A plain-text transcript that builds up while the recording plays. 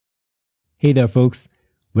Hey there, folks.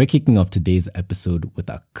 We're kicking off today's episode with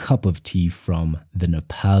a cup of tea from the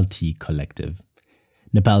M.I.T Collective.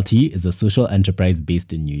 M.I.T is a social enterprise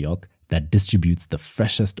based in New York that distributes the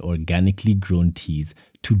freshest organically grown teas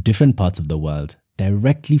to different parts of the world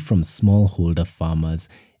directly from smallholder farmers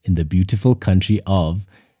in the beautiful country of,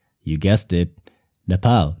 you guessed it,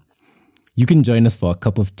 Nepal. You can join us for a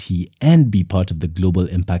cup of tea and be part of the global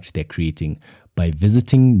impact they're creating by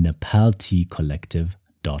visiting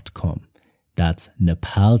nepalteacollective.com. That's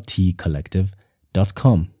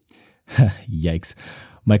nepalteacollective.com. Yikes,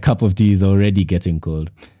 my cup of tea is already getting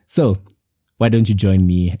cold. So, why don't you join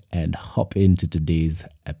me and hop into today's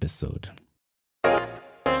episode?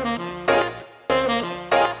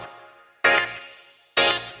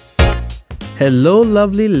 Hello,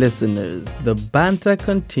 lovely listeners. The banter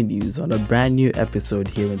continues on a brand new episode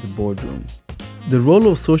here in the boardroom. The role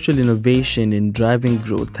of social innovation in driving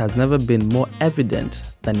growth has never been more evident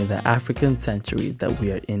than in the African century that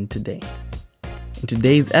we are in today. In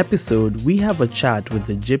today's episode, we have a chat with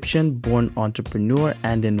Egyptian-born entrepreneur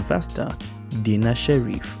and investor, Dina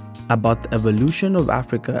Sherif, about the evolution of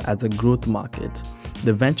Africa as a growth market,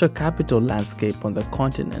 the venture capital landscape on the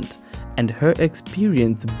continent, and her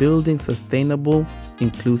experience building sustainable,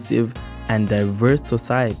 inclusive, and diverse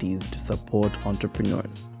societies to support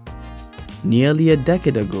entrepreneurs. Nearly a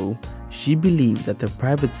decade ago, she believed that the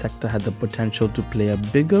private sector had the potential to play a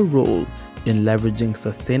bigger role in leveraging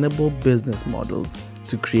sustainable business models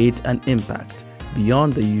to create an impact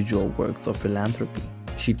beyond the usual works of philanthropy.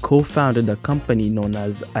 She co-founded a company known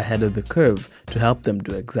as Ahead of the Curve to help them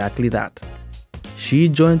do exactly that. She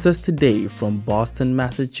joins us today from Boston,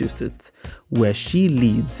 Massachusetts, where she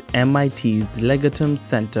leads M.I.T's Legatum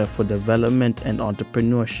Center for Development and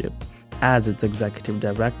Entrepreneurship as its executive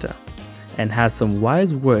director, and has some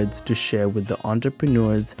wise words to share with the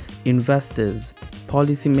entrepreneurs, investors,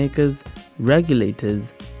 policymakers,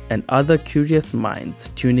 regulators, and other curious minds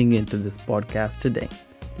tuning into this podcast today.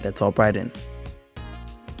 Let's hop right in.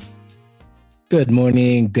 Good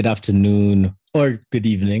morning, good afternoon, or good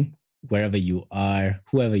evening, wherever you are,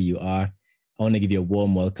 whoever you are. I want to give you a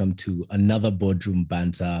warm welcome to another Boardroom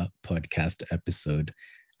Banter podcast episode.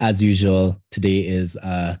 As usual, today is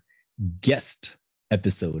a guest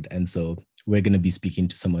episode. And so we're going to be speaking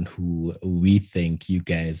to someone who we think you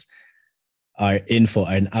guys are in for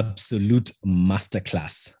an absolute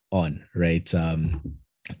masterclass on, right? I'm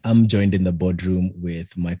joined in the boardroom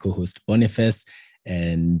with my co-host Boniface,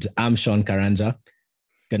 and I'm Sean Karanja,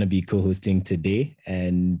 going to be co-hosting today.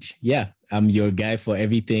 And yeah, I'm your guy for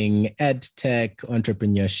everything ed tech,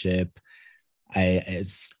 entrepreneurship. I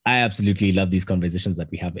absolutely love these conversations that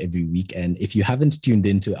we have every week. And if you haven't tuned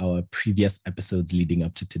into our previous episodes leading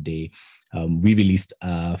up to today, we released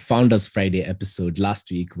a Founders Friday episode last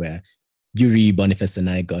week where Yuri, Boniface, and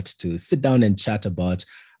I got to sit down and chat about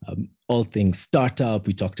all things startup.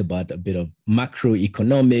 We talked about a bit of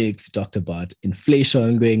macroeconomics, we talked about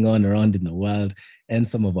inflation going on around in the world, and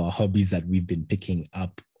some of our hobbies that we've been picking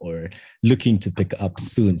up or looking to pick up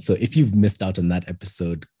soon. So if you've missed out on that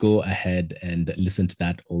episode, go ahead and listen to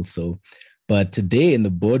that also. But today in the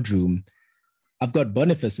boardroom, I've got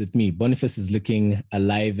Boniface with me. Boniface is looking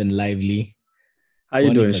alive and lively. How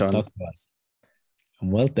you doing, Sean? Talk to us. I'm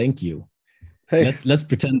well, thank you. Hey. Let's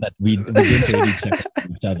pretend that we didn't already check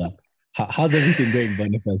each other. How's everything going,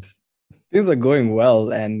 Boniface? Things are going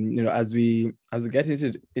well, and as we get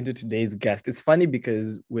into today's guest, it's funny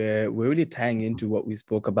because we're really tying into what we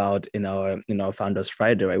spoke about in our Founders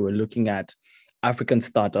Friday, right? We're looking at African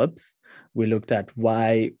startups. We looked at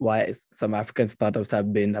why some African startups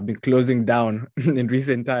have been closing down in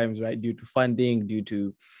recent times, right? Due to funding, due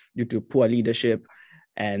to poor leadership,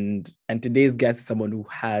 and today's guest is someone who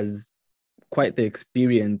has quite the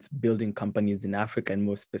experience building companies in Africa, and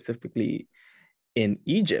more specifically in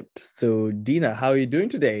Egypt. So Dina, how are you doing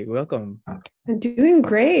today? Welcome. I'm doing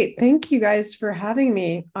great. Thank you guys for having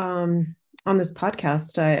me on this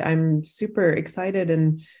podcast. I'm super excited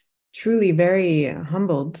and truly very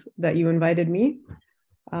humbled that you invited me,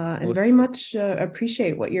 and very much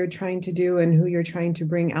appreciate what you're trying to do and who you're trying to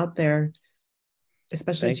bring out there,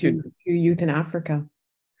 especially to youth in Africa.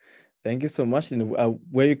 Thank you so much. Where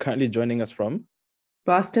are you currently joining us from?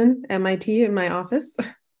 Boston, M.I.T, in my office.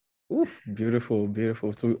 Ooh, beautiful,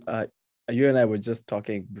 beautiful. So you and I were just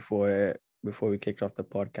talking before we kicked off the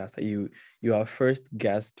podcast that you are our first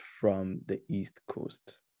guest from the East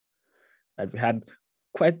Coast. And we had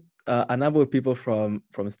quite a number of people from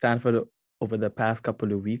Stanford over the past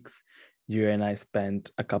couple of weeks. You and I spent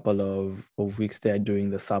a couple of weeks there during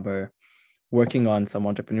the summer working on some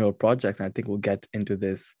entrepreneurial projects, and I think we'll get into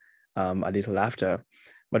this a little after.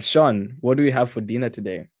 But Sean, what do we have for Dina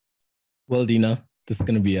today? Well, Dina, this is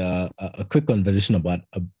going to be a quick conversation about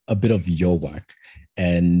a bit of your work.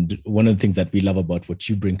 And one of the things that we love about what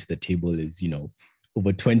you bring to the table is,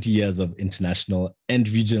 over 20 years of international and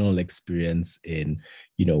regional experience in,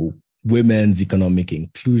 women's economic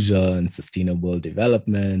inclusion, sustainable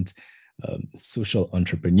development, social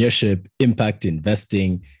entrepreneurship, impact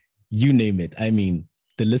investing, you name it. I mean,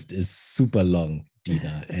 the list is super long,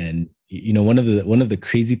 Dina. And one of the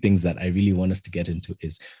crazy things that I really want us to get into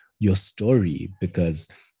is your story, because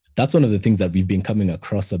that's one of the things that we've been coming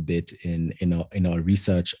across a bit in our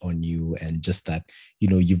research on you, and just that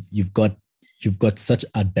you've got such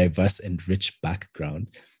a diverse and rich background,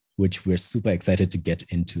 which we're super excited to get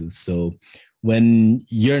into. So when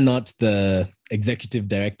you're not the executive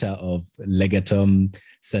director of Legatum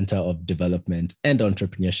Center of Development and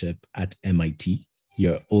Entrepreneurship at MIT,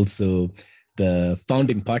 you're also the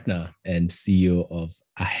founding partner and CEO of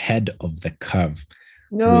Ahead of the Curve.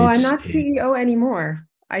 No, I'm not CEO anymore.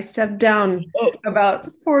 I stepped down about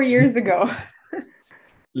 4 years ago.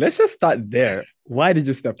 Let's just start there. Why did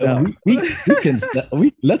you step down?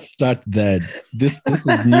 Let's start there. This is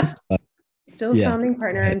new stuff. Still founding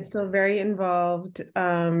partner and still very involved,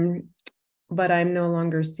 but I'm no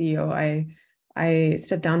longer CEO. I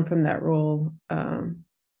stepped down from that role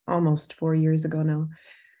almost 4 years ago now.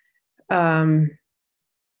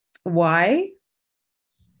 Why?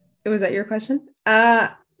 Was that your question?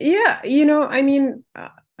 I mean,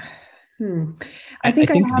 I think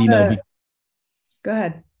Dina, go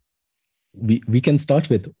ahead. We can start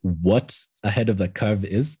with what Ahead of the Curve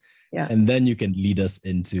is, yeah, and then you can lead us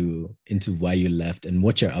into why you left and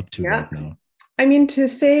what you're up to right now. I mean, to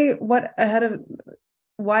say why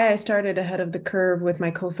I started Ahead of the Curve with my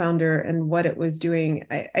co-founder and what it was doing,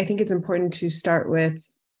 I think it's important to start with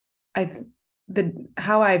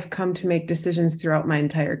how I've come to make decisions throughout my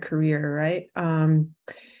entire career, right?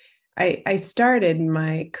 I started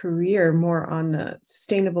my career more on the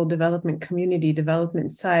sustainable development, community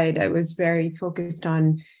development side. I was very focused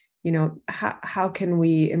on, how can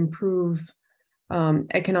we improve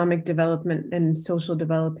economic development and social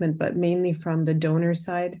development, but mainly from the donor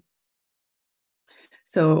side.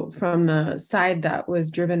 So from the side that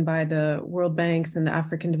was driven by the World Banks and the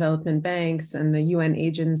African Development Banks and the UN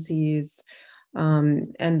agencies,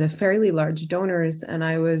 and the fairly large donors. And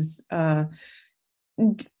I was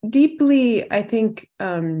deeply, I think,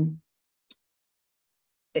 I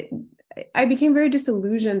became very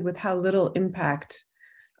disillusioned with how little impact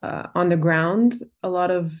on the ground a lot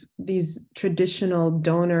of these traditional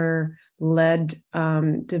donor-led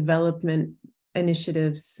development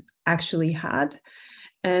initiatives actually had.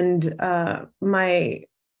 And my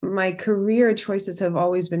career choices have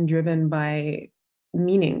always been driven by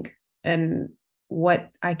meaning and what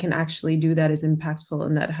I can actually do that is impactful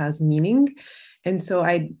and that has meaning. And so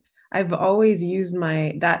I've always used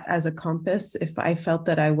that as a compass. If I felt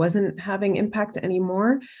that I wasn't having impact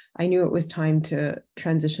anymore, I knew it was time to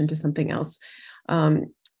transition to something else.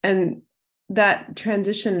 And that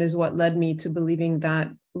transition is what led me to believing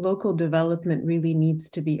that local development really needs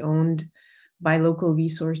to be owned by local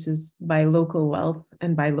resources, by local wealth,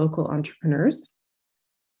 and by local entrepreneurs.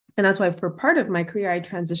 And that's why for part of my career, I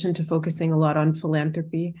transitioned to focusing a lot on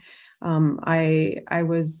philanthropy. I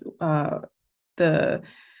was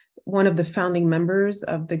one of the founding members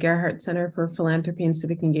of the Gerhardt Center for Philanthropy and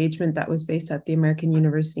Civic Engagement that was based at the American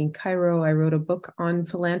University in Cairo. I wrote a book on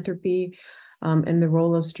philanthropy and the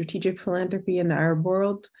role of strategic philanthropy in the Arab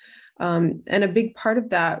world. And a big part of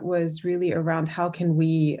that was really around how can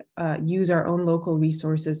we use our own local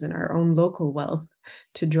resources and our own local wealth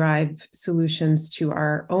to drive solutions to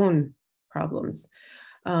our own problems.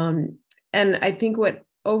 And I think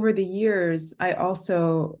over the years, I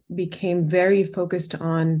also became very focused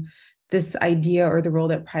on this idea or the role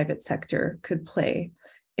that private sector could play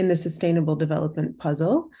in the sustainable development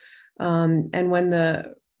puzzle. And when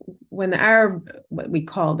what we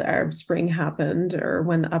call the Arab Spring happened, or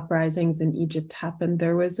when the uprisings in Egypt happened,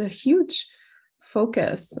 there was a huge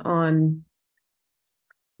focus on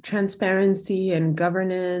transparency and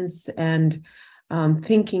governance and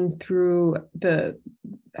thinking through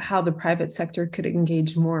how the private sector could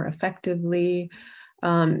engage more effectively.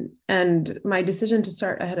 And my decision to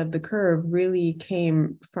start Ahead of the Curve really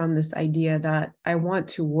came from this idea that I want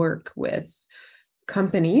to work with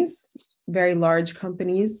companies, very large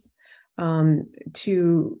companies,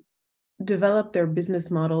 to develop their business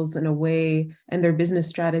models in a way and their business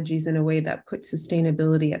strategies in a way that puts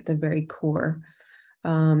sustainability at the very core.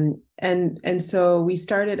 And so we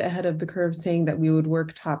started ahead of the curve saying that we would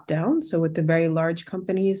work top down. So with the very large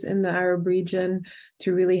companies in the Arab region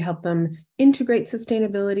to really help them integrate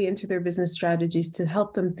sustainability into their business strategies, to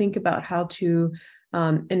help them think about how to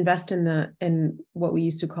invest in what we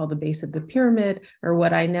used to call the base of the pyramid, or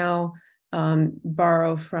what I now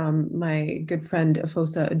borrow from my good friend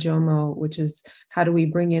Afosa Ajomo, which is how do we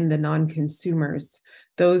bring in the non-consumers,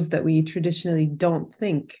 those that we traditionally don't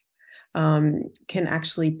think can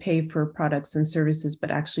actually pay for products and services,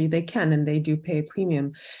 but actually they can, and they do pay a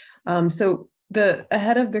premium. So the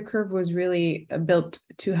ahead of the curve was really built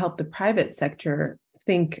to help the private sector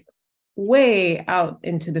think way out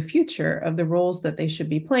into the future of the roles that they should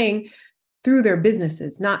be playing through their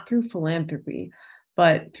businesses, not through philanthropy,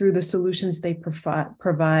 but through the solutions they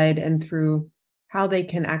provide and through how they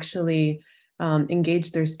can actually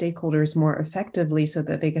engage their stakeholders more effectively so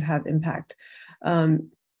that they could have impact.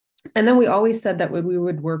 And then we always said that we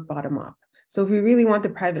would work bottom up. So if we really want the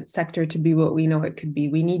private sector to be what we know it could be,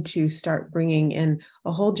 we need to start bringing in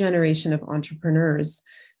a whole generation of entrepreneurs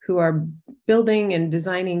who are building and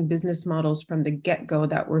designing business models from the get-go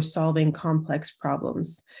that were solving complex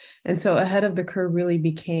problems. And so Ahead of the Curve really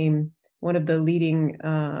became one of the leading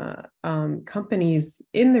companies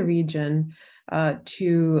in the region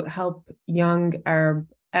to help young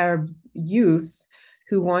Arab youth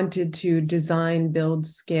who wanted to design, build,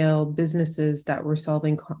 scale businesses that were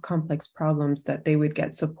solving complex problems, that they would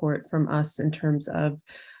get support from us in terms of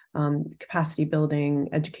capacity building,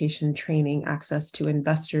 education, training, access to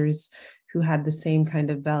investors who had the same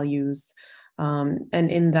kind of values. And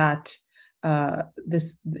in that,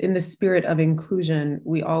 in the spirit of inclusion,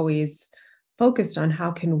 we always focused on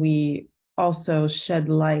how can we also shed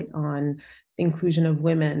light on inclusion of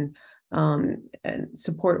women, and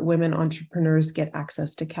support women entrepreneurs get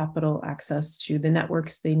access to capital, access to the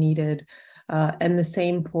networks they needed. And the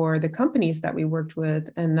same for the companies that we worked with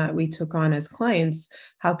and that we took on as clients.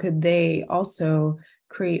 How could they also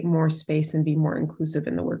create more space and be more inclusive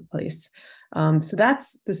in the workplace? So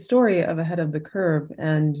that's the story of Ahead of the Curve.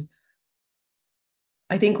 And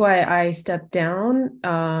I think why I stepped down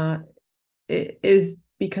is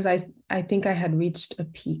because I think I had reached a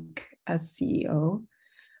peak as CEO.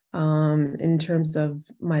 In terms of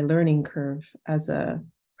my learning curve as a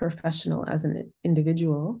professional, as an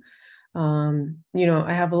individual.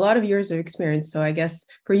 I have a lot of years of experience, so I guess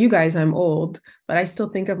for you guys, I'm old, but I still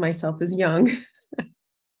think of myself as young.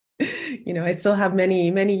 I still have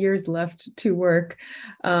many, many years left to work.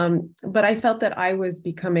 But I felt that I was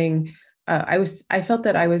becoming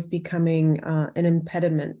an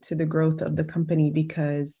impediment to the growth of the company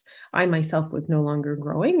because I myself was no longer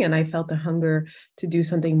growing, and I felt a hunger to do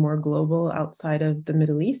something more global outside of the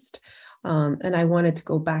Middle East. And I wanted to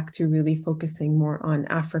go back to really focusing more on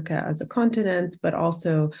Africa as a continent, but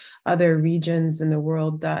also other regions in the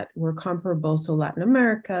world that were comparable. So Latin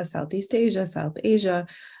America, Southeast Asia, South Asia.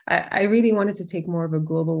 I really wanted to take more of a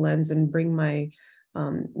global lens and bring my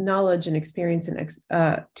knowledge and experience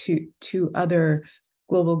to other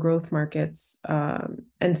global growth markets,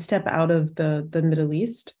 and step out of the Middle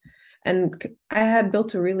East. And I had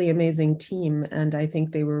built a really amazing team, and I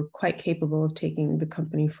think they were quite capable of taking the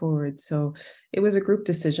company forward. So it was a group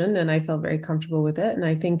decision, and I felt very comfortable with it. And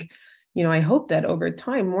I think, I hope that over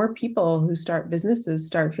time, more people who start businesses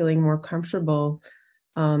start feeling more comfortable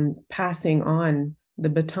passing on the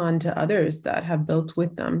baton to others that have built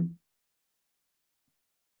with them.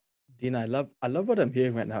 Dina, I love what I'm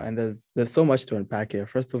hearing right now, and there's so much to unpack here.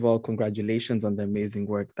 First of all, congratulations on the amazing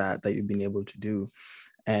work that you've been able to do,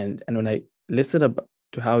 and when I listen up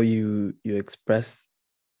to how you express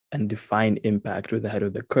and define impact with Ahead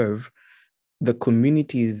of the Curve, the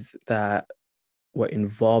communities that were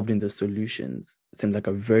involved in the solutions seem like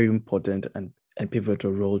a very important and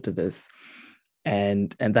pivotal role to this,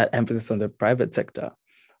 and that emphasis on the private sector.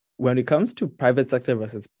 When it comes to private sector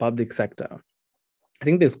versus public sector, I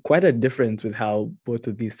think there's quite a difference with how both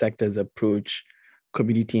of these sectors approach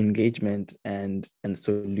community engagement and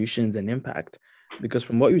solutions and impact. Because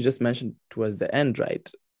from what you just mentioned towards the end, right,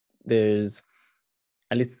 there's,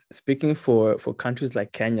 at least speaking for countries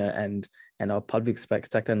like Kenya and our public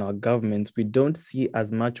sector and our governments, we don't see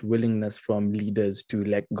as much willingness from leaders to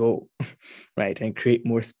let go, right, and create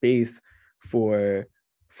more space for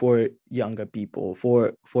younger people,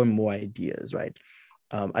 for more ideas, right?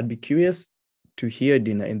 I'd be curious to hear,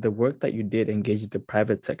 Dina, in the work that you did engage the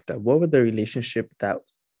private sector, what were the relationships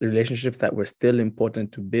that were still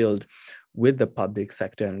important to build with the public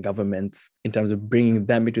sector and governments in terms of bringing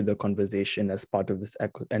them into the conversation as part of this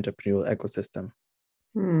entrepreneurial ecosystem?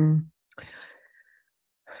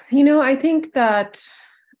 I think that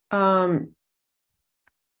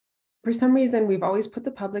for some reason, we've always put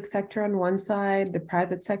the public sector on one side, the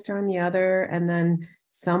private sector on the other, and then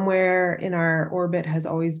somewhere in our orbit has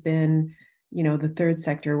always been, the third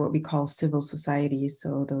sector, what we call civil society.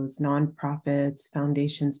 So those nonprofits,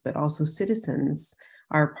 foundations, but also citizens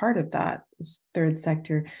are part of that third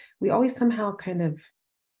sector. We always somehow kind of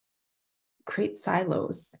create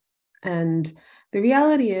silos. And the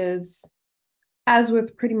reality is, as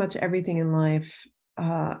with pretty much everything in life,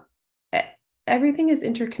 everything is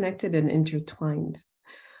interconnected and intertwined.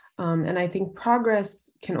 And I think progress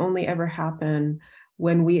can only ever happen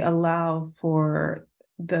when we allow for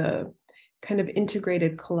the kind of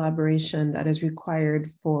integrated collaboration that is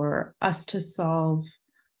required for us to solve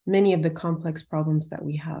many of the complex problems that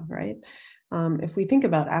we have, right? If we think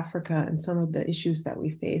about Africa and some of the issues that we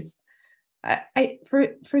face,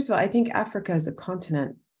 first of all, I think Africa as a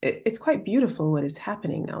continent, it's quite beautiful what is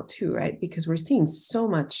happening now too, right? Because we're seeing so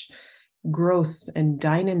much growth and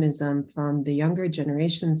dynamism from the younger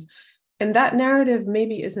generations. And that narrative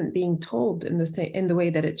maybe isn't being told in the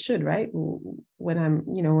way that it should, right?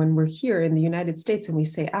 When we're here in the United States and we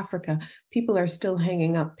say Africa, people are still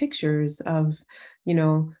hanging up pictures of,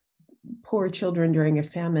 poor children during a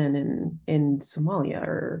famine in Somalia,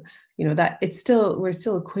 or, that we're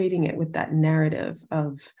still equating it with that narrative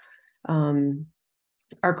of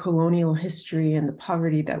our colonial history and the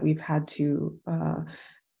poverty that we've had to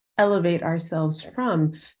elevate ourselves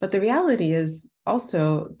from. But the reality is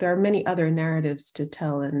also there are many other narratives to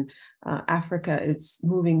tell, and Africa is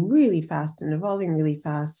moving really fast and evolving really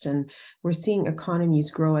fast, and we're seeing economies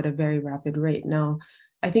grow at a very rapid rate. Now,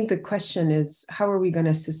 I think the question is, how are we going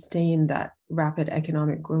to sustain that rapid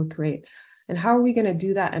economic growth rate? And how are we going to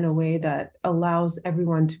do that in a way that allows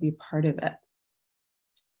everyone to be part of it?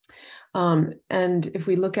 And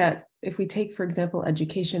if we take, for example,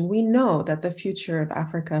 education, we know that the future of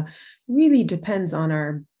Africa really depends on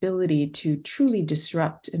our ability to truly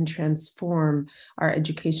disrupt and transform our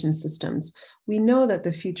education systems. We know that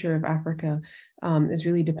the future of Africa is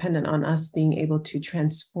really dependent on us being able to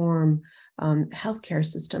transform healthcare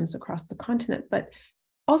systems across the continent. But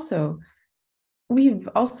also, we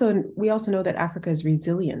also know that Africa is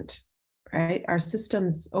resilient, right? Our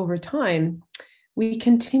systems over time, we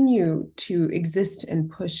continue to exist and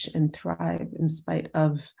push and thrive in spite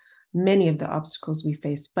of many of the obstacles we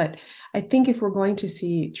face. But I think if we're going to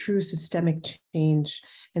see true systemic change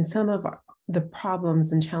and some of the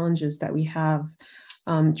problems and challenges that we have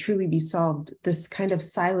truly be solved, this kind of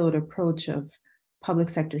siloed approach of public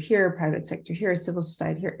sector here, private sector here, civil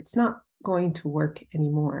society here, it's not going to work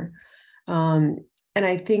anymore. And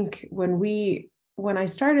I think when I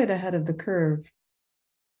started ahead of the curve,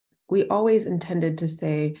 we always intended to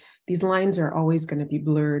say these lines are always going to be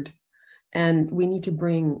blurred, and we need to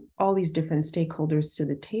bring all these different stakeholders to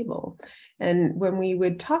the table. And when we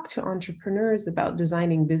would talk to entrepreneurs about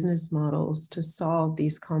designing business models to solve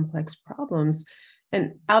these complex problems,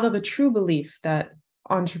 and out of a true belief that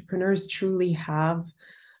entrepreneurs truly have,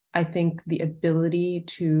 I think, the ability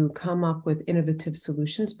to come up with innovative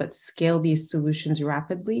solutions, but scale these solutions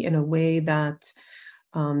rapidly in a way that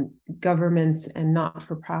governments and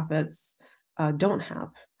not-for-profits don't have.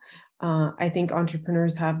 I think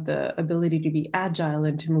entrepreneurs have the ability to be agile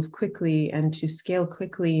and to move quickly and to scale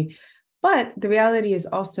quickly. But the reality is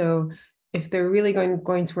also, if they're really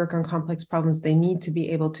going to work on complex problems, they need to be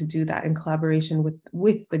able to do that in collaboration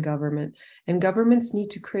with the government. And governments need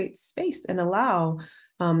to create space and allow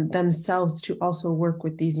themselves to also work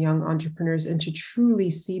with these young entrepreneurs and to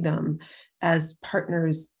truly see them as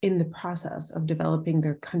partners in the process of developing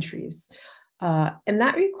their countries. And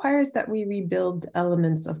that requires that we rebuild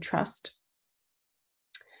elements of trust.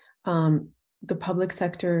 The public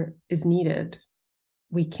sector is needed.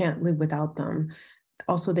 We can't live without them.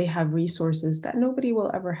 Also, they have resources that nobody will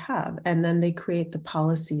ever have. And then they create the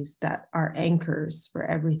policies that are anchors for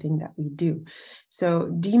everything that we do. So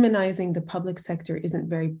demonizing the public sector isn't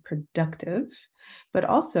very productive, but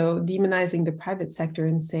also demonizing the private sector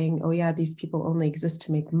and saying, oh yeah, these people only exist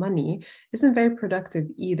to make money isn't very productive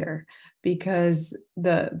either, because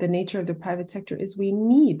the nature of the private sector is we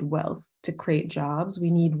need wealth to create jobs. We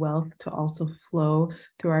need wealth to also flow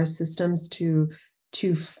through our systems to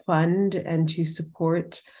fund and to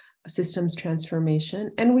support systems transformation.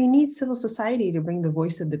 And we need civil society to bring the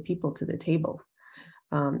voice of the people to the table,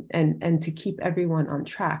 and to keep everyone on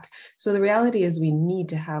track. So the reality is we need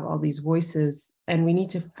to have all these voices, and we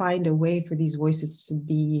need to find a way for these voices to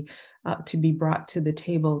be brought to the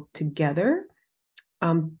table together.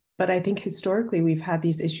 But I think historically we've had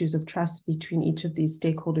these issues of trust between each of these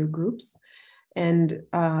stakeholder groups. And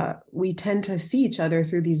we tend to see each other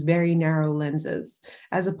through these very narrow lenses,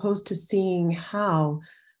 as opposed to seeing how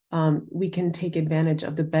we can take advantage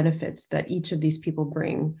of the benefits that each of these people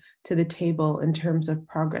bring to the table in terms of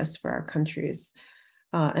progress for our countries.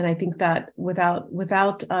 And I think that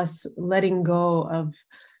without us letting go of,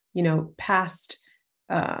 past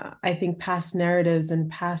narratives and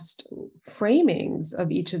past framings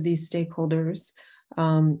of each of these stakeholders,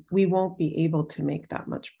 we won't be able to make that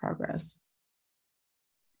much progress.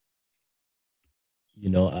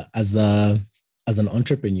 As an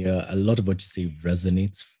entrepreneur, a lot of what you say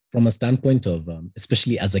resonates from a standpoint of,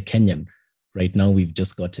 especially as a Kenyan. Right now, we've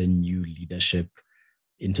just gotten new leadership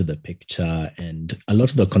into the picture, and a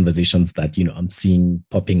lot of the conversations that I'm seeing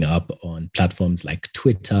popping up on platforms like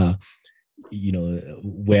Twitter,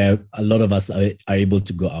 where a lot of us are able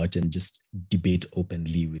to go out and just debate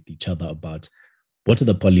openly with each other about what are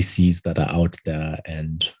the policies that are out there,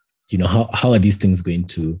 and how are these things going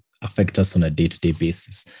to affect us on a day-to-day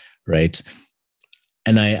basis, right?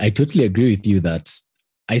 And I totally agree with you that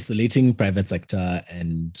isolating private sector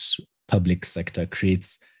and public sector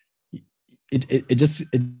creates it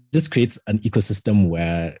just creates an ecosystem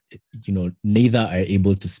where neither are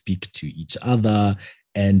able to speak to each other,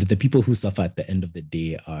 and the people who suffer at the end of the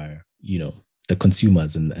day are the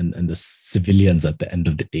consumers and the civilians at the end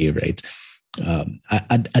of the day, right?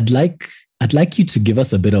 I'd like you to give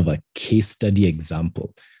us a bit of a case study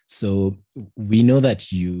example. So we know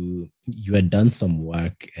that you had done some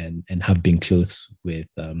work and have been close with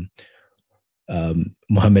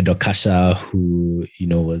Mohamed Okasha, who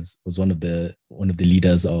was one of the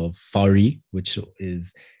leaders of Fauri, which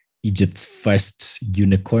is Egypt's first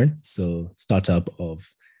unicorn, so startup of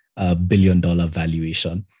 $1 billion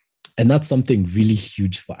valuation, and that's something really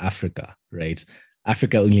huge for Africa, right?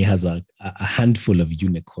 Africa only has a handful of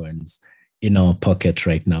unicorns in our pocket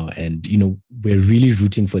right now, and we're really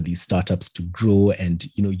rooting for these startups to grow. And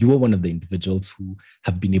you are one of the individuals who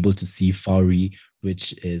have been able to see Fauri,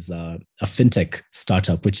 which is a fintech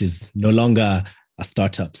startup, which is no longer a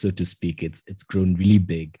startup, so to speak. It's grown really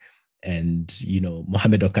big, and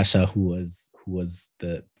Mohamed Okasha, who was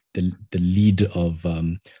the lead of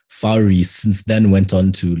Fauri, since then went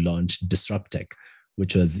on to launch DisrupTech,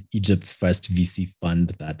 which was Egypt's first VC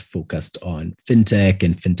fund that focused on fintech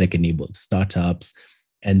and fintech-enabled startups.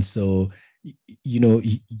 And so,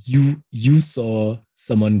 you saw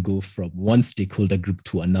someone go from one stakeholder group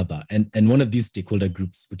to another. And one of these stakeholder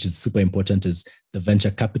groups, which is super important, is the venture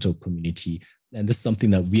capital community. And this is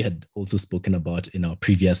something that we had also spoken about in our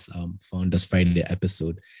previous Founders Friday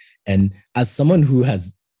episode. And as someone who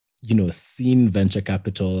has seen venture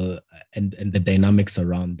capital and the dynamics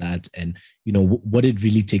around that, and what it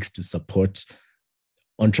really takes to support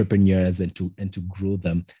entrepreneurs and to grow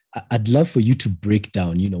them, I'd love for you to break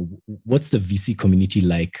down what's the VC community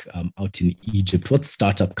like out in Egypt, what's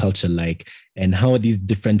startup culture like, and how are these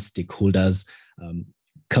different stakeholders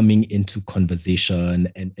coming into conversation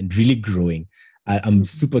and really growing. I'm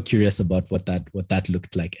super curious about what that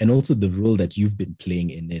looked like, and also the role that you've been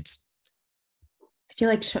playing in it. I feel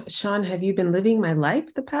like, Sean, have you been living my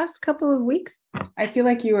life the past couple of weeks? I feel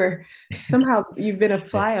like you've been a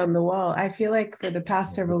fly on the wall. I feel like for the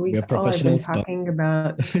past several weeks, all I've been talking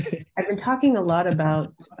about, I've been talking a lot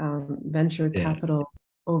about venture capital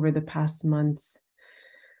over the past months.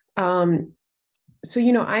 So,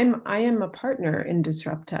 I am a partner in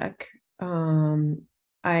DisrupTech. Mohamed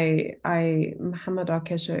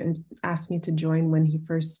Okasha asked me to join when he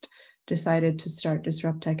first decided to start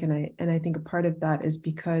DisrupTech, and I think a part of that is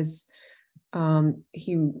because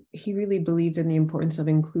he really believed in the importance of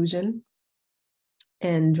inclusion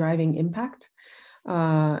and driving impact,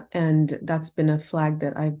 and that's been a flag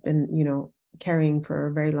that I've been carrying for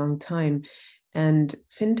a very long time. And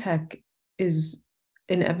fintech is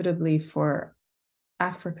inevitably for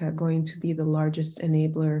Africa going to be the largest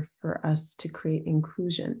enabler for us to create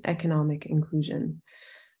inclusion, economic inclusion,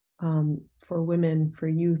 for women, for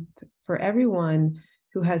youth, for everyone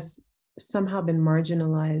who has somehow been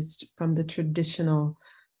marginalized from the traditional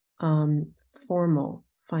formal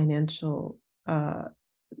financial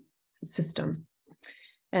system.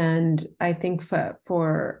 And I think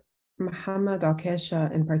for Mohamed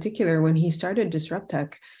Okasha in particular, when he started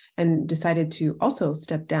DisrupTech and decided to also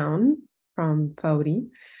step down from Fauri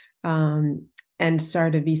and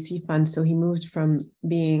start a VC fund, so he moved from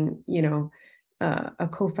being, a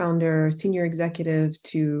co-founder, senior executive,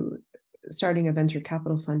 to starting a venture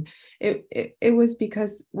capital fund. It was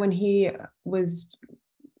because when he was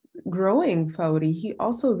growing Fauri, he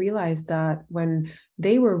also realized that when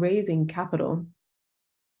they were raising capital,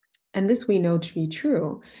 and this we know to be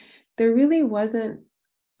true, there really wasn't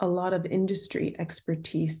a lot of industry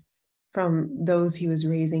expertise from those he was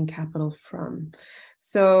raising capital from.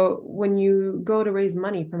 So when you go to raise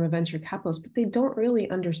money from a venture capitalist, but they don't really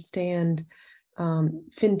understand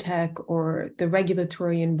fintech or the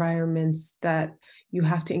regulatory environments that you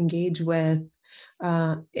have to engage with,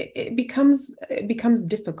 it becomes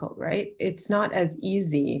difficult, right? It's not as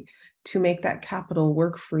easy to make that capital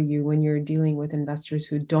work for you when you're dealing with investors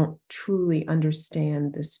who don't truly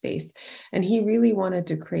understand the space. And he really wanted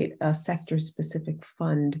to create a sector-specific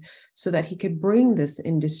fund so that he could bring this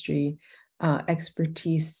industry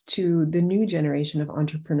expertise to the new generation of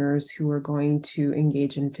entrepreneurs who are going to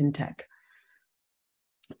engage in fintech.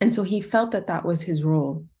 And so he felt that that was his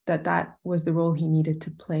role, that was the role he needed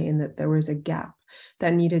to play, and that there was a gap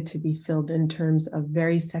that needed to be filled in terms of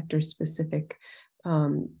very sector-specific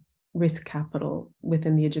risk capital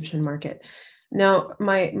within the Egyptian market. Now,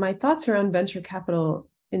 my thoughts around venture capital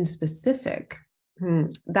in specific,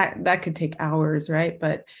 that could take hours, right?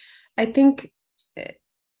 But I think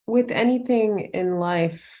with anything in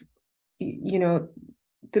life,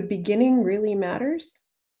 the beginning really matters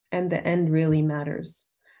and the end really matters.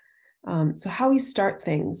 So how we start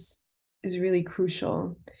things is really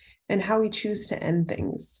crucial, and how we choose to end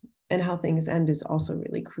things and how things end is also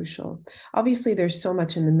really crucial. Obviously, there's so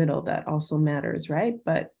much in the middle that also matters, right?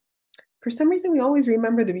 But for some reason, we always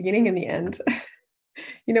remember the beginning and the end.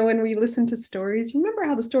 When we listen to stories, you remember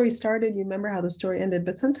how the story started, you remember how the story ended,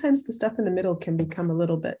 but sometimes the stuff in the middle can become a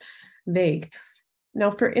little bit vague.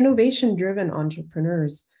 Now, for innovation-driven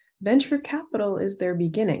entrepreneurs, venture capital is their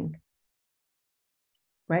beginning,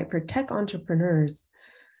 right? For tech entrepreneurs,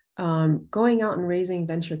 going out and raising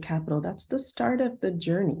venture capital, that's the start of the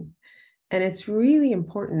journey. And it's really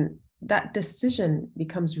important. That decision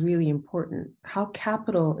becomes really important. How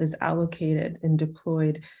capital is allocated and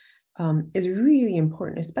deployed is really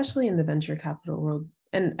important, especially in the venture capital world.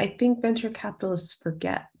 And I think venture capitalists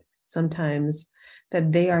forget sometimes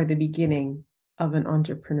that they are the beginning of an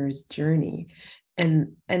entrepreneur's journey.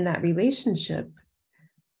 And that relationship,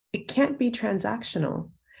 it can't be transactional,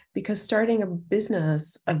 because starting a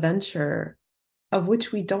business, a venture, of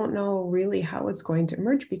which we don't know really how it's going to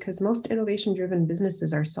emerge, because most innovation-driven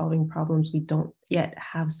businesses are solving problems we don't yet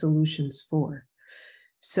have solutions for.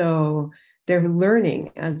 So they're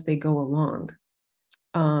learning as they go along.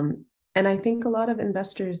 And I think a lot of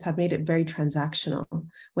investors have made it very transactional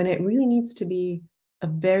when it really needs to be a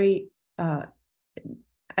very,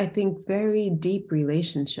 very deep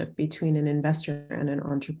relationship between an investor and an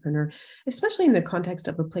entrepreneur, especially in the context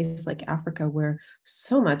of a place like Africa, where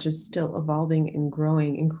so much is still evolving and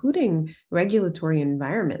growing, including regulatory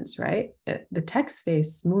environments, right? The tech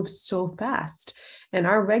space moves so fast, and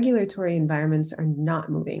our regulatory environments are not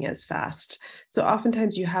moving as fast. So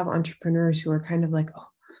oftentimes you have entrepreneurs who are kind of like, oh,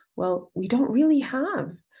 well, we don't really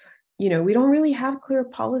have clear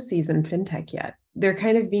policies in fintech yet. They're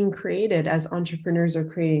kind of being created as entrepreneurs are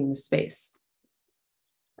creating the space.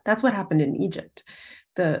 That's what happened in Egypt.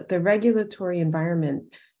 The regulatory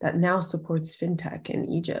environment that now supports fintech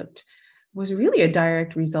in Egypt was really a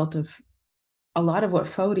direct result of a lot of what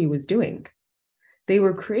Fodi was doing. They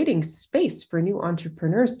were creating space for new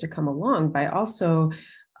entrepreneurs to come along by also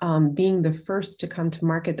being the first to come to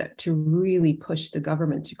market to really push the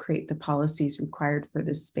government to create the policies required for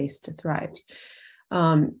this space to thrive.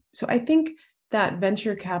 So I think that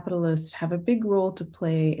venture capitalists have a big role to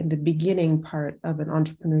play in the beginning part of an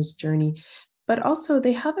entrepreneur's journey, but also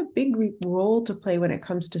they have a big role to play when it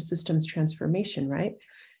comes to systems transformation, right?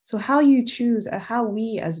 So how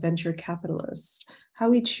we as venture capitalists, how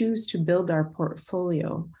we choose to build our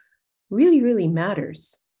portfolio really, really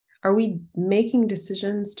matters. Are we making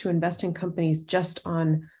decisions to invest in companies just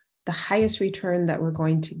on the highest return that we're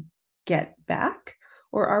going to get back?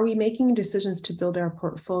 Or are we making decisions to build our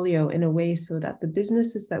portfolio in a way so that the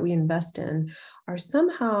businesses that we invest in are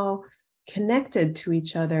somehow connected to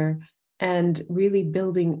each other and really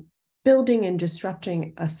building and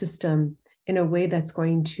disrupting a system in a way that's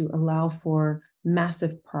going to allow for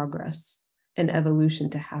massive progress and evolution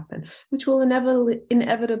to happen, which will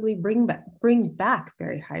inevitably bring back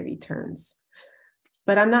very high returns.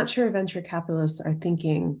 But I'm not sure venture capitalists are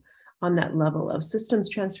thinking on that level of systems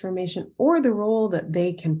transformation or the role that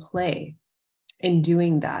they can play in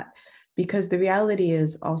doing that. Because the reality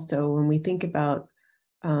is also, when we think about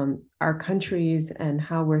our countries and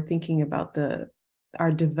how we're thinking about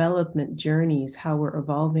our development journeys, how we're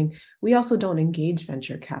evolving, we also don't engage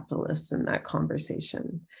venture capitalists in that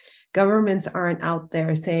conversation. Governments aren't out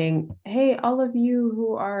there saying, hey, all of you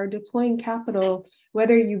who are deploying capital,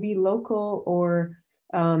 whether you be local or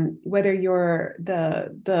whether you're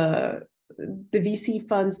the the VC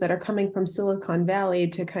funds that are coming from Silicon Valley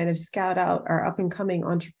to kind of scout out our up and coming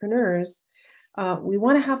entrepreneurs, we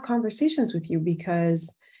want to have conversations with you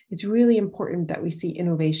because it's really important that we see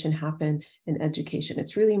innovation happen in education.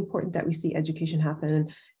 It's really important that we see education happen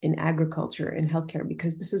in agriculture, in healthcare,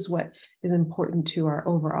 because this is what is important to our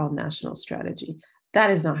overall national strategy. That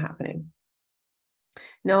is not happening.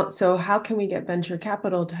 Now, so how can we get venture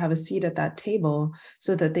capital to have a seat at that table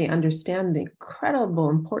so that they understand the incredible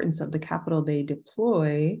importance of the capital they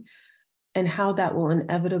deploy and how that will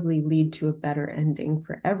inevitably lead to a better ending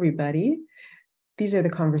for everybody? These are the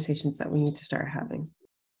conversations that we need to start having.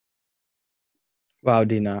 Wow,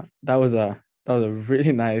 Dina, that was a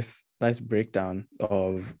really nice breakdown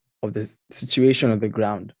of the situation on the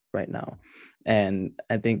ground right now. And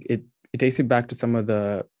I think it takes you back to some of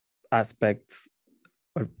the aspects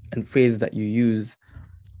and phrases that you use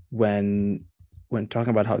when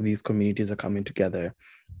talking about how these communities are coming together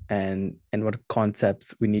and what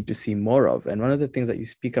concepts we need to see more of. And one of the things that you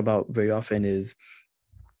speak about very often is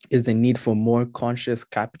the need for more conscious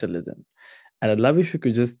capitalism. And I'd love if you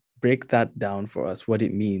could just break that down for us, what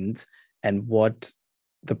it means and what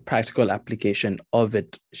the practical application of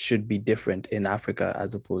it should be different in Africa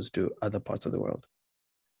as opposed to other parts of the world.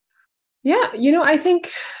 Yeah, I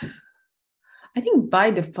think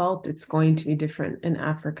by default, it's going to be different in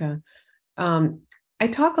Africa. I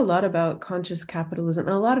talk a lot about conscious capitalism,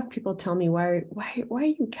 and a lot of people tell me, why are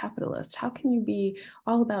you capitalist? How can you be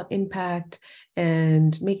all about impact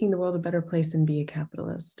and making the world a better place and be a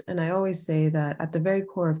capitalist? And I always say that at the very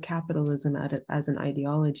core of capitalism as an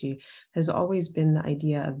ideology has always been the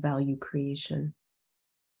idea of value creation.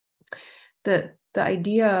 The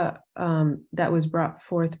idea that was brought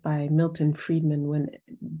forth by Milton Friedman, when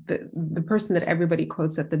the person that everybody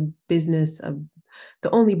quotes that the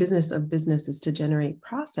only business of business is to generate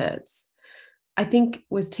profits, I think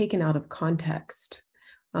was taken out of context.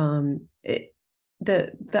 The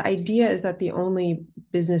idea is that the only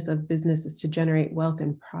business of business is to generate wealth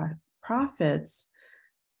and profits.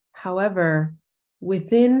 However,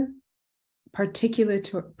 within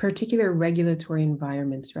particular regulatory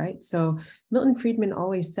environments, right? So Milton Friedman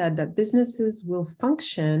always said that businesses will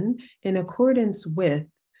function in accordance with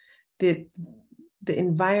the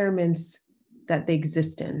environments that they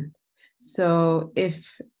exist in. So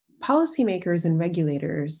if policymakers and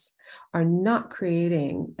regulators are not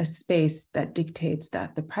creating a space that dictates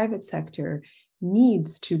that the private sector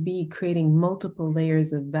needs to be creating multiple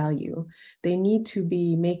layers of value, they need to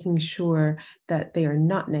be making sure that they are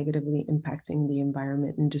not negatively impacting the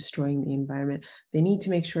environment and destroying the environment. They need to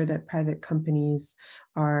make sure that private companies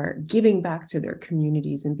are giving back to their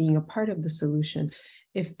communities and being a part of the solution.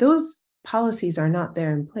 If those policies are not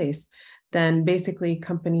there in place, then basically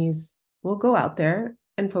companies will go out there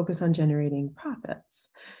and focus on generating profits.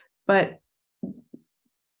 But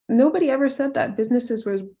nobody ever said that businesses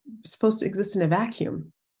were supposed to exist in a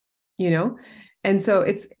vacuum, And so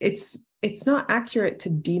it's not accurate to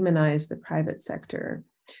demonize the private sector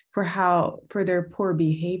for their poor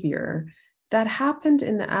behavior that happened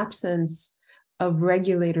in the absence of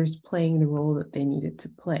regulators playing the role that they needed to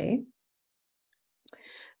play.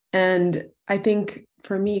 And I think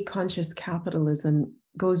for me, conscious capitalism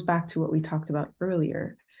goes back to what we talked about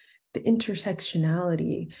earlier. The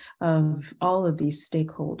intersectionality of all of these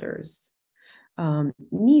stakeholders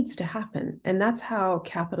needs to happen. And that's how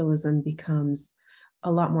capitalism becomes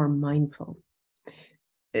a lot more mindful.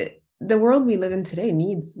 The world we live in today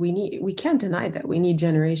we can't deny that we need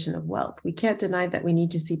generation of wealth. We can't deny that we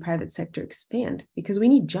need to see private sector expand because we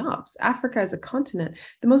need jobs. Africa as a continent,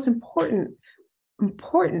 the most important,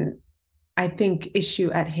 I think,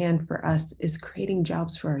 issue at hand for us is creating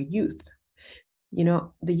jobs for our youth.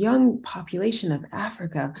 The young population of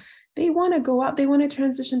Africa, they want to go out, they want to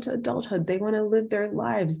transition to adulthood, they want to live their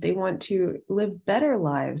lives, they want to live better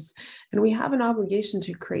lives. And we have an obligation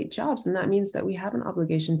to create jobs. And that means that we have an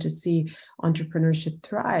obligation to see entrepreneurship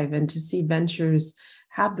thrive and to see ventures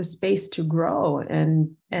have the space to grow.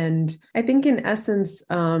 And I think in essence,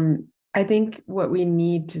 I think what we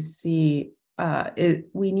need to see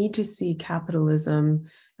we need to see capitalism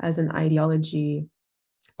as an ideology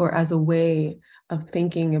or as a way of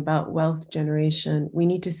thinking about wealth generation. We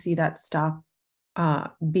need to see that stop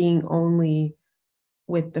being only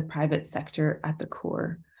with the private sector at the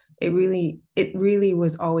core. It really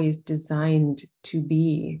was always designed to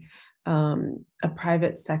be a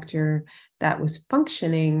private sector that was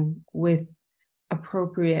functioning with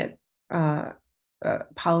appropriate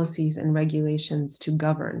policies and regulations to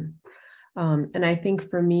govern. And I think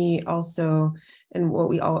for me also, and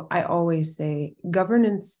I always say,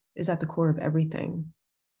 governance is at the core of everything.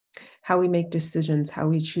 how we make decisions, how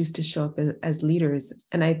we choose to show up as leaders.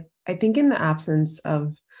 And I think in the absence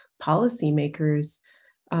of policymakers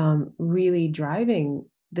really driving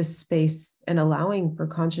this space and allowing for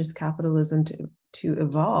conscious capitalism to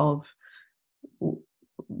evolve,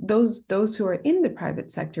 those who are in the private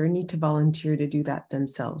sector need to volunteer to do that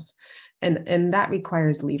themselves. And that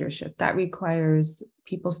requires leadership. That requires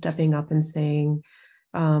people stepping up and saying,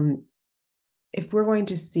 if we're going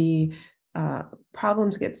to see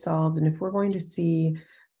problems get solved, and if we're going to see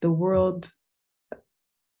the world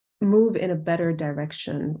move in a better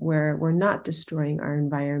direction where we're not destroying our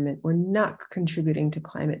environment, we're not contributing to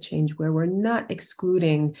climate change, where we're not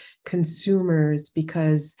excluding consumers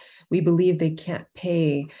because we believe they can't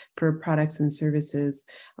pay for products and services,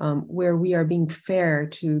 where we are being fair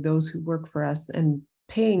to those who work for us and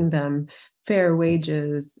paying them fair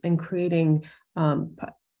wages and creating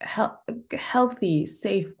healthy,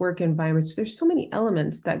 safe work environments. There's so many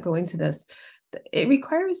elements that go into this. It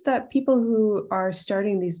requires that people who are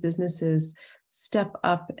starting these businesses step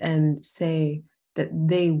up and say that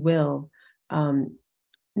they will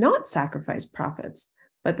not sacrifice profits,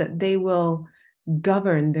 but that they will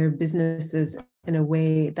govern their businesses in a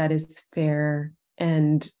way that is fair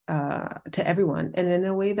and to everyone, and in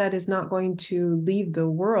a way that is not going to leave the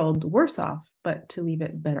world worse off, but to leave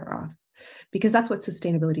it better off. Because that's what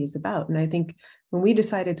sustainability is about. And I think when we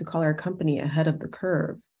decided to call our company Ahead of the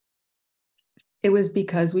Curve, it was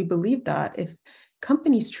because we believed that if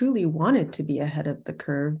companies truly wanted to be ahead of the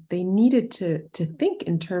curve, they needed to think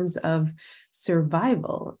in terms of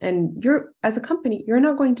survival. And as a company, you're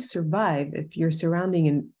not going to survive if your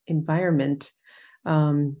surrounding environment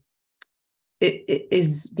it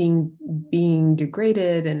is being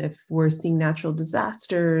degraded, and if we're seeing natural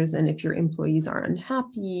disasters, and if your employees are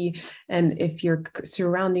unhappy, and if your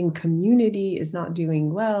surrounding community is not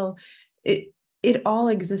doing well, it all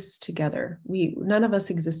exists together. None of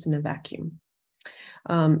us exist in a vacuum.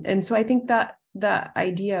 And so I think that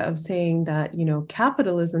idea of saying that,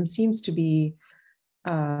 capitalism seems to be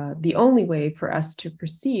the only way for us to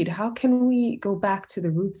proceed. How can we go back to the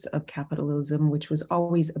roots of capitalism, which was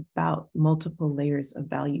always about multiple layers of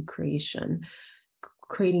value creation,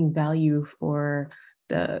 creating value for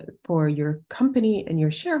your company and your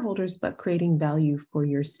shareholders, but creating value for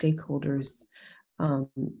your stakeholders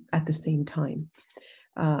at the same time.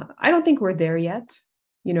 I don't think we're there yet,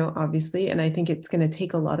 obviously, and I think it's going to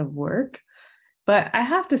take a lot of work. But I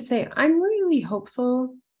have to say, I'm really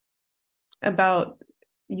hopeful about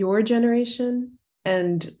your generation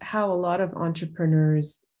and how a lot of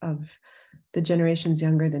entrepreneurs of the generations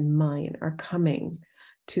younger than mine are coming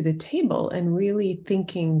to the table and really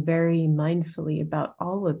thinking very mindfully about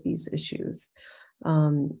all of these issues.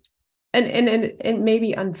 And it may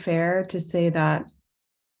be unfair to say that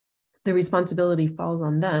the responsibility falls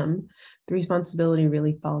on them. The responsibility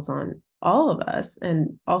really falls on all of us,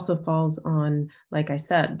 and also falls on, like I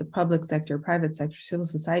said, the public sector, private sector, civil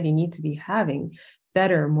society need to be having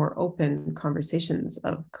better, more open conversations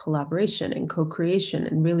of collaboration and co-creation,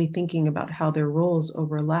 and really thinking about how their roles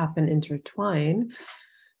overlap and intertwine.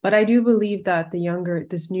 But I do believe that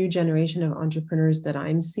this new generation of entrepreneurs that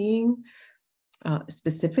I'm seeing,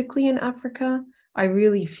 specifically in Africa, I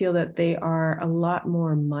really feel that they are a lot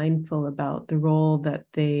more mindful about the role that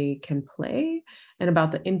they can play and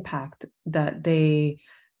about the impact that they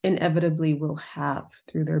inevitably will have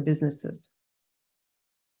through their businesses.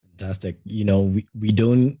 Fantastic. We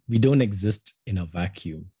don't exist in a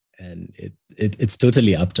vacuum, and it's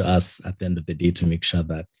totally up to us at the end of the day to make sure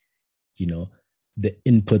that, the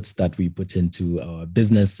inputs that we put into our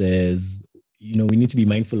businesses, we need to be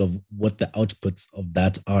mindful of what the outputs of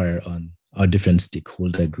that are on our different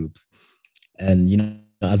stakeholder groups. And,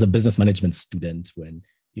 as a business management student, when,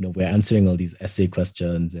 we're answering all these essay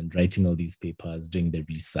questions and writing all these papers, doing the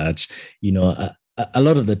research, a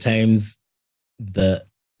lot of the times the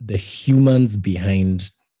humans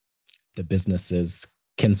behind the businesses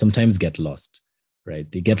can sometimes get lost,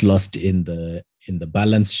 right? They get lost in the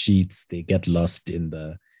balance sheets, they get lost in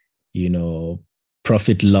the,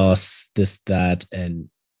 profit loss, this, that. And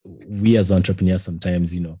we as entrepreneurs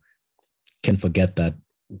sometimes, can forget that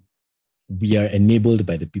we are enabled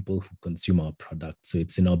by the people who consume our product. So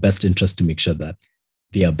it's in our best interest to make sure that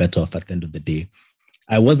they are better off at the end of the day.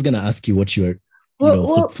 I was going to ask you what you're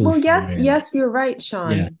hopeful for. Yes, you're right,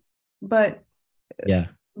 Sean. Yeah. But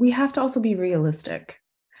we have to also be realistic.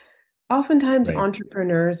 Oftentimes, right,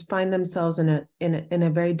 entrepreneurs find themselves in a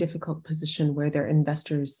very difficult position where their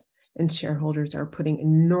investors and shareholders are putting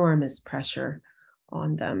enormous pressure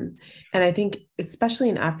on them. And I think, especially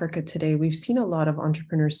in Africa today, we've seen a lot of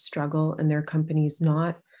entrepreneurs struggle and their companies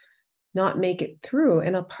not not make it through.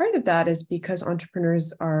 And a part of that is because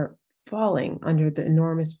entrepreneurs are falling under the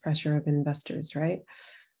enormous pressure of investors, right?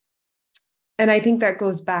 And I think that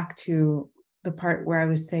goes back to the part where I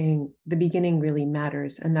was saying the beginning really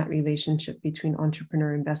matters, and that relationship between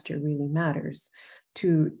entrepreneur investor really matters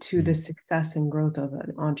to the success and growth of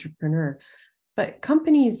an entrepreneur. But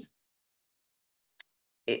companies,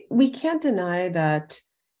 we can't deny that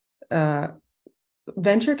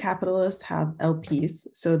venture capitalists have LPs.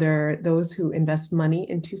 So there are those who invest money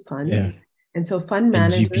into funds. Yeah. And so fund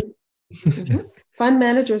managers, fund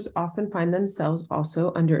managers often find themselves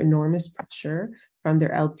also under enormous pressure from their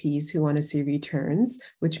LPs who want to see returns,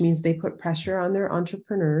 which means they put pressure on their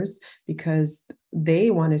entrepreneurs because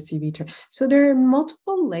they want to see return. So there are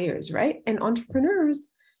multiple layers, right? And entrepreneurs,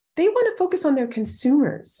 they want to focus on their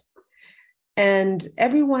consumers. And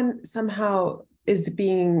everyone somehow is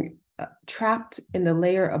being trapped in the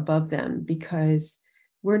layer above them because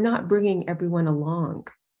we're not bringing everyone along.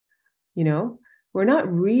 You know, we're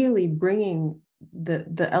not really bringing the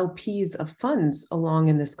LPs of funds along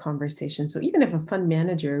in this conversation. So even if a fund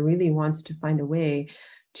manager really wants to find a way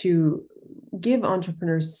to give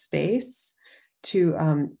entrepreneurs space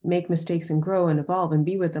to make mistakes and grow and evolve and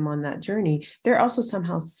be with them on that journey, they're also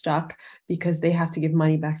somehow stuck because they have to give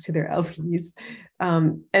money back to their LPs.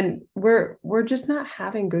 And we're just not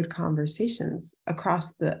having good conversations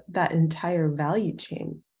across that entire value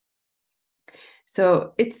chain.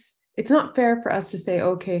 So it's not fair for us to say,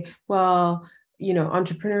 okay, well, you know,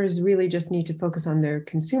 entrepreneurs really just need to focus on their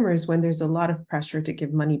consumers when there's a lot of pressure to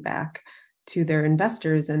give money back to their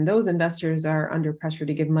investors, and those investors are under pressure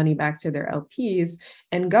to give money back to their LPs,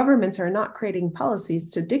 and governments are not creating policies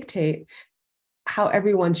to dictate how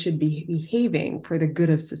everyone should be behaving for the good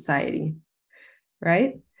of society,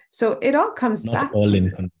 right? So it all comes not back all in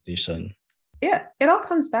conversation. Yeah, it all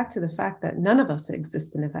comes back to the fact that none of us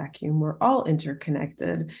exist in a vacuum. We're all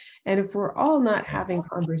interconnected. And if we're all not having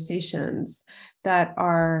conversations that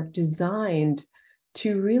are designed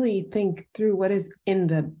to really think through what is in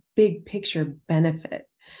the big picture benefit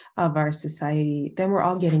of our society, then we're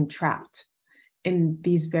all getting trapped in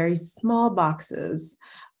these very small boxes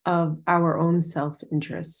of our own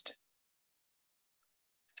self-interest.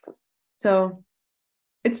 So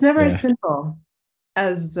it's never as simple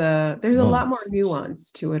as there's a lot more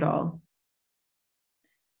nuance to it all.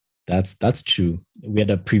 That's true. We had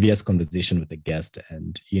a previous conversation with a guest,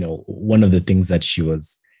 and one of the things that she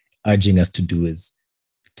was urging us to do is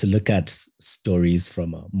to look at stories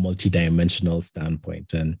from a multidimensional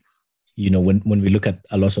standpoint. And when we look at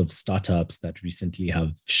a lot of startups that recently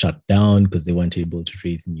have shut down because they weren't able to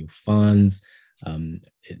raise new funds,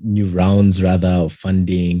 new rounds rather of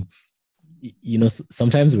funding,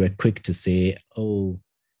 sometimes we're quick to say, oh,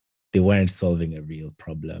 they weren't solving a real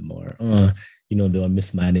problem, or they were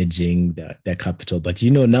mismanaging their capital. But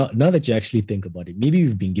now that you actually think about it, maybe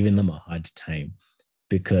we've been giving them a hard time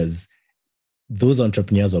because those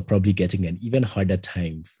entrepreneurs are probably getting an even harder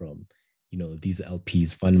time from these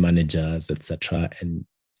LPs, fund managers, etc. And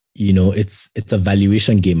it's a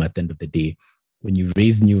valuation game at the end of the day. When you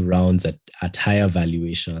raise new rounds at higher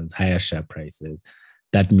valuations, higher share prices,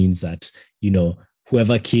 that means that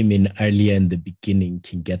whoever came in earlier in the beginning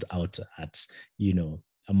can get out at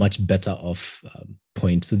a much better off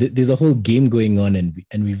point. So there's a whole game going on,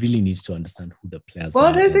 and we really need to understand who the players are.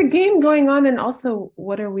 Well, there's a game going on, and also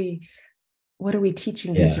what are we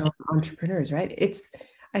teaching these young entrepreneurs, right?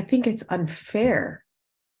 I think it's unfair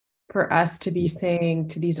for us to be saying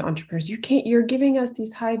to these entrepreneurs, you're giving us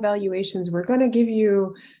these high valuations. We're going to give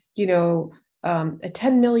you, a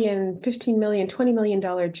 10 million, 15 million, $20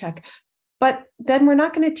 million check. But then we're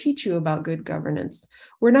not going to teach you about good governance.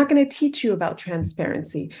 We're not going to teach you about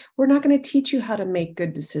transparency. We're not going to teach you how to make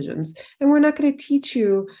good decisions. And we're not going to teach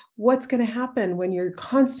you what's going to happen when you're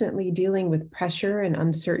constantly dealing with pressure and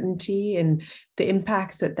uncertainty and the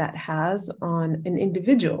impacts that has on an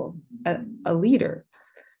individual, a leader.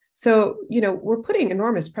 So, we're putting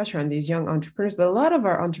enormous pressure on these young entrepreneurs, but a lot of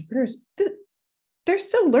our entrepreneurs, they're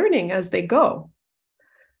still learning as they go.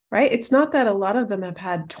 Right? It's not that a lot of them have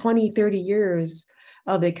had 20, 30 years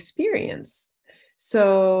of experience.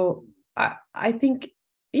 So I think,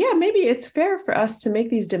 maybe it's fair for us to make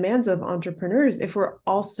these demands of entrepreneurs if we're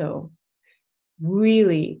also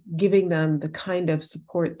really giving them the kind of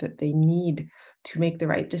support that they need to make the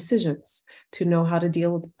right decisions, to know how to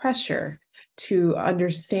deal with pressure, to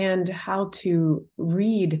understand how to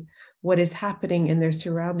read what is happening in their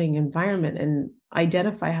surrounding environment and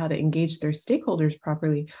identify how to engage their stakeholders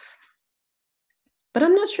properly. But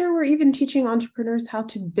I'm not sure we're even teaching entrepreneurs how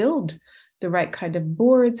to build the right kind of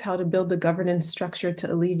boards, how to build the governance structure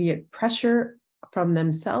to alleviate pressure from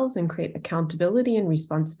themselves and create accountability and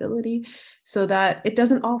responsibility so that it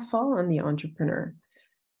doesn't all fall on the entrepreneur.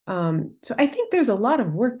 So I think there's a lot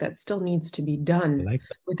of work that still needs to be done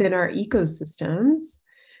within our ecosystems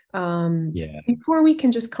before we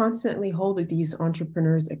can just constantly hold these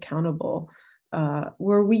entrepreneurs accountable.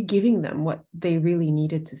 Were we giving them what they really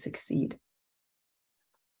needed to succeed?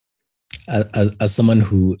 As someone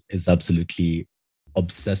who is absolutely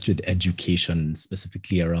obsessed with education,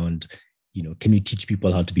 specifically around, can we teach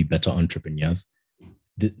people how to be better entrepreneurs?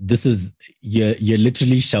 This is, you're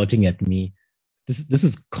literally shouting at me. This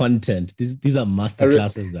is content. These are master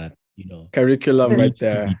classes that, curriculum right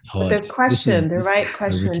there. The right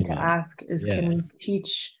question to ask is, can we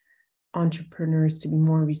teach entrepreneurs to be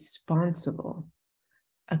more responsible,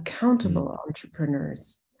 accountable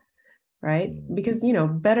entrepreneurs, right? Because,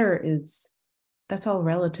 better that's all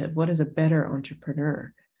relative. What is a better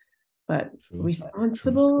entrepreneur? But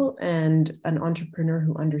responsible and an entrepreneur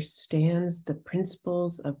who understands the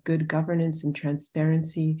principles of good governance and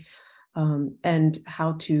transparency, and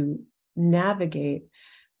how to navigate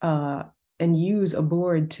and use a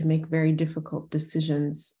board to make very difficult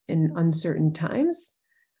decisions in uncertain times.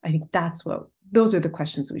 I think those are the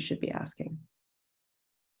questions we should be asking.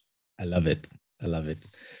 I love it.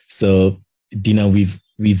 So, Dina, we've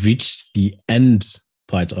reached the end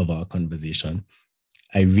part of our conversation.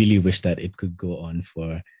 I really wish that it could go on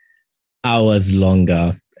for hours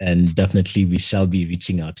longer. And definitely we shall be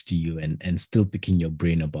reaching out to you and still picking your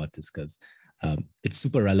brain about this, because it's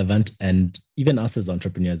super relevant. And even us as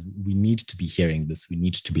entrepreneurs, we need to be hearing this. We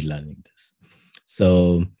need to be learning this.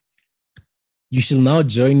 So you shall now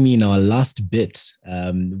join me in our last bit.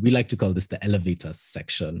 We like to call this the elevator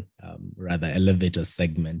section, elevator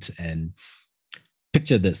segment. And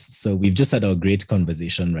picture this. So we've just had our great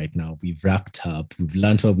conversation right now. We've wrapped up. We've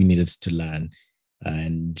learned what we needed to learn.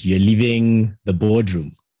 And you're leaving the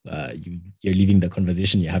boardroom. You're leaving the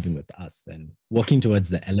conversation you're having with us and walking towards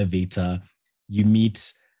the elevator. You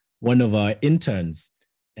meet one of our interns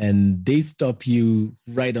and they stop you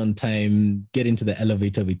right on time, get into the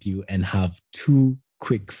elevator with you, and have 2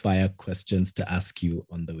 quick fire questions to ask you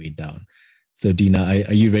on the way down. So Dina,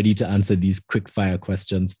 are you ready to answer these quick fire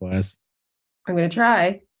questions for us? I'm going to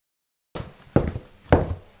try.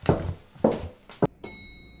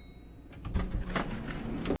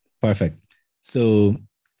 Perfect. So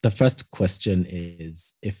the first question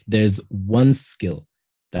is, if there's one skill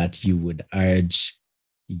that you would urge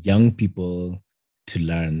young people to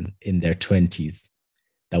learn in their 20s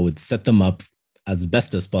that would set them up as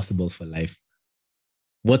best as possible for life,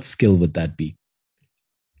 what skill would that be?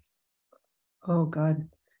 Oh God,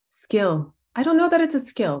 skill. I don't know that it's a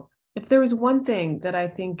skill. If there was one thing that I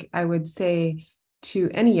think I would say to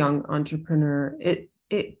any young entrepreneur,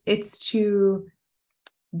 it's to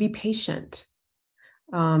be patient,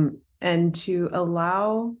 and to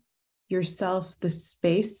allow yourself the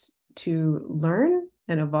space to learn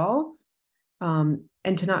and evolve,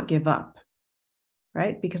 and to not give up,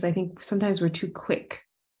 right? Because I think sometimes we're too quick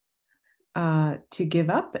to give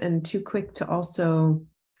up and too quick to also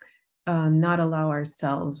not allow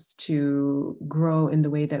ourselves to grow in the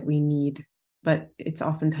way that we need. But it's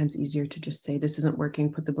oftentimes easier to just say, this isn't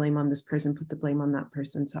working, put the blame on this person, put the blame on that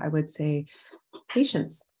person. So I would say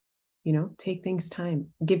patience, take things time,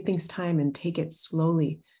 give things time and take it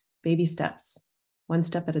slowly, baby steps, one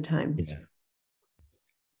step at a time. Yeah.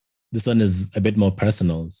 This one is a bit more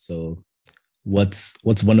personal. So what's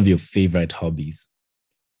one of your favorite hobbies?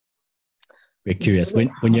 We're curious.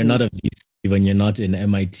 When you're not a VC, when you're not in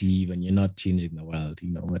MIT, when you're not changing the world,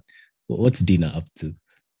 what's Dina up to?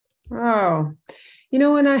 Oh,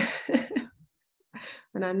 when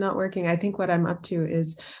when I'm not working, I think what I'm up to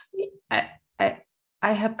is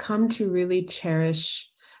I have come to really cherish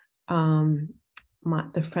the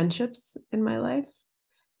friendships in my life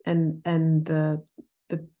and the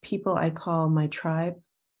people I call my tribe.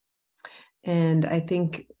 And I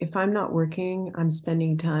think if I'm not working, I'm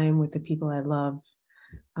spending time with the people I love,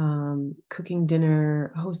 cooking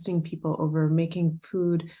dinner, hosting people over, making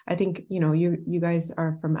food. I think, you guys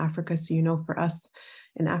are from Africa, so for us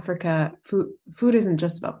in Africa, food isn't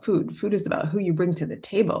just about food. Food is about who you bring to the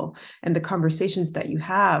table and the conversations that you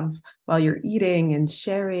have while you're eating and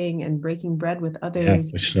sharing and breaking bread with others.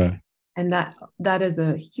 Yeah, for sure. And that is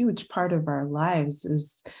a huge part of our lives,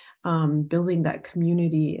 is building that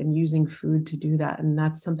community and using food to do that. And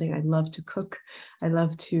that's something I love to cook. I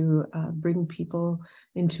love to bring people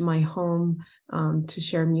into my home to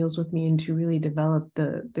share meals with me and to really develop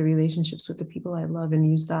the relationships with the people I love and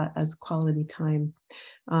use that as quality time.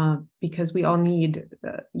 Because we all need,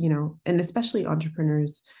 and especially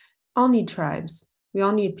entrepreneurs, all need tribes. We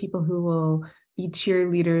all need people who will be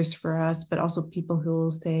cheerleaders for us, but also people who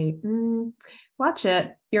will say, watch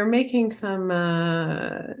it, you're making some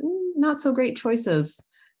not so great choices.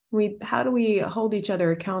 How do we hold each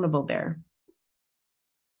other accountable there?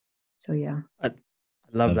 So yeah. I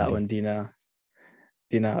love that one, Dina.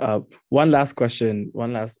 One last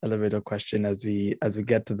elevator question as we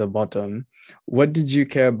get to the bottom. What did you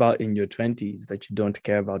care about in your 20s that you don't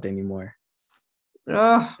care about anymore?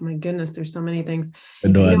 Oh my goodness, there's so many things. I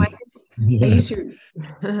used to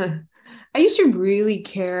I used to really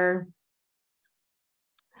care.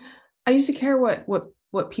 I used to care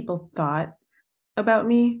what people thought about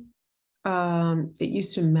me. It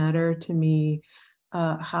used to matter to me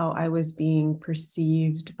how I was being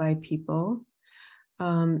perceived by people.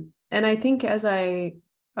 And I think as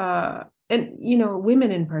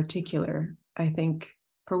women in particular, I think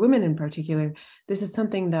for women in particular, this is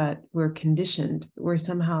something that we're conditioned. We're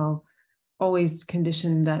somehow always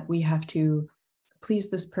conditioned that we have to please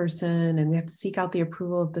this person and we have to seek out the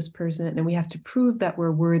approval of this person and we have to prove that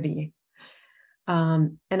we're worthy.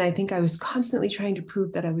 And I think I was constantly trying to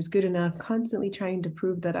prove that I was good enough, constantly trying to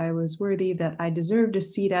prove that I was worthy, that I deserved a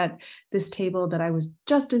seat at this table, that I was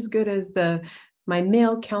just as good as my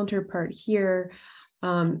male counterpart here.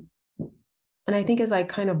 And I think as I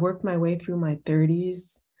kind of worked my way through my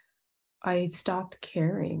 30s, I stopped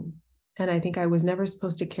caring. And I think I was never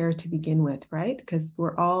supposed to care to begin with, right? Because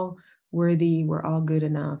we're all worthy, we're all good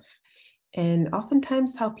enough. And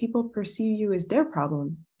oftentimes how people perceive you is their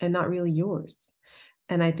problem and not really yours.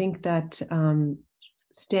 And I think that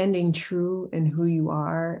standing true in who you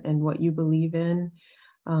are and what you believe in,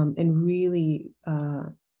 and really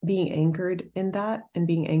being anchored in that and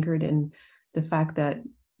being anchored in the fact that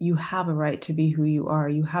you have a right to be who you are.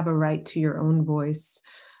 You have a right to your own voice.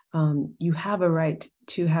 You have a right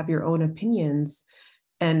to have your own opinions,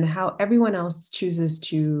 and how everyone else chooses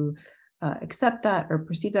to accept that or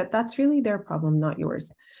perceive that, that's really their problem, not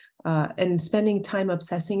yours. And spending time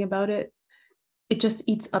obsessing about it, it just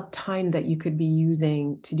eats up time that you could be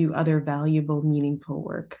using to do other valuable, meaningful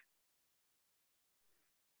work.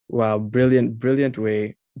 Wow, brilliant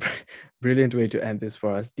way to end this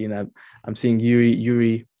for us, Dina. I'm seeing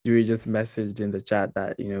Yuri just messaged in the chat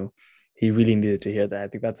that, he really needed to hear that. I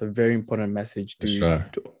think that's a very important message to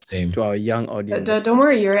our young audience. Don't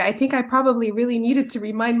worry, Yuri. I think I probably really needed to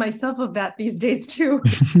remind myself of that these days too.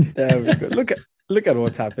 There we go. Look at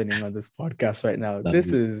what's happening on this podcast right now.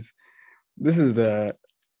 This is the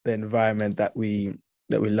environment that we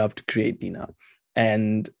love to create, Dina.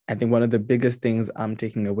 And I think one of the biggest things I'm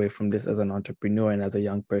taking away from this as an entrepreneur and as a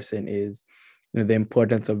young person is, the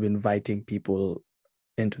importance of inviting people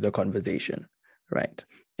into the conversation, right?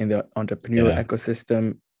 In the entrepreneurial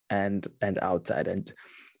ecosystem and outside. And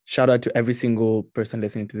shout out to every single person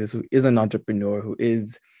listening to this who is an entrepreneur, who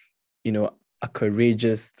is, a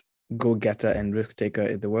courageous go-getter and risk taker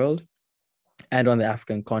in the world and on the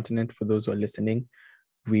African continent. For those who are listening,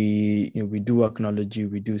 we do acknowledge you,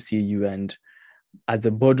 we do see you, and as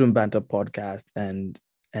the Boardroom Banter podcast, and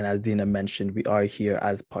as Dina mentioned, we are here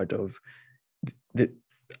as part of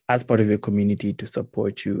your community to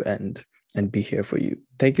support you and be here for you.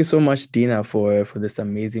 Thank you so much, Dina, for this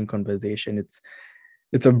amazing conversation.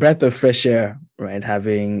 It's a breath of fresh air, right?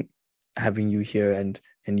 Having you here and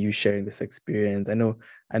you sharing this experience. I know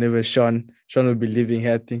Sean will be living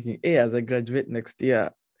here thinking, hey, as I graduate next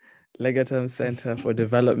year, Legatum Center for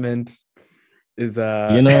Development is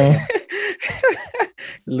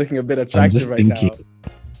looking a bit attractive right now.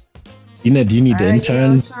 Dina, do you need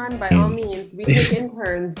interns? Sean, by all means, we take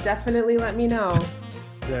interns. Definitely let me know.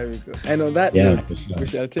 There we go. And on that note, we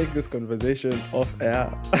shall take this conversation off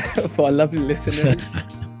air for our lovely listeners.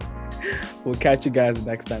 We'll catch you guys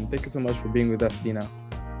next time. Thank you so much for being with us, Dina.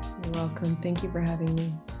 You're welcome. Thank you for having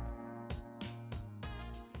me.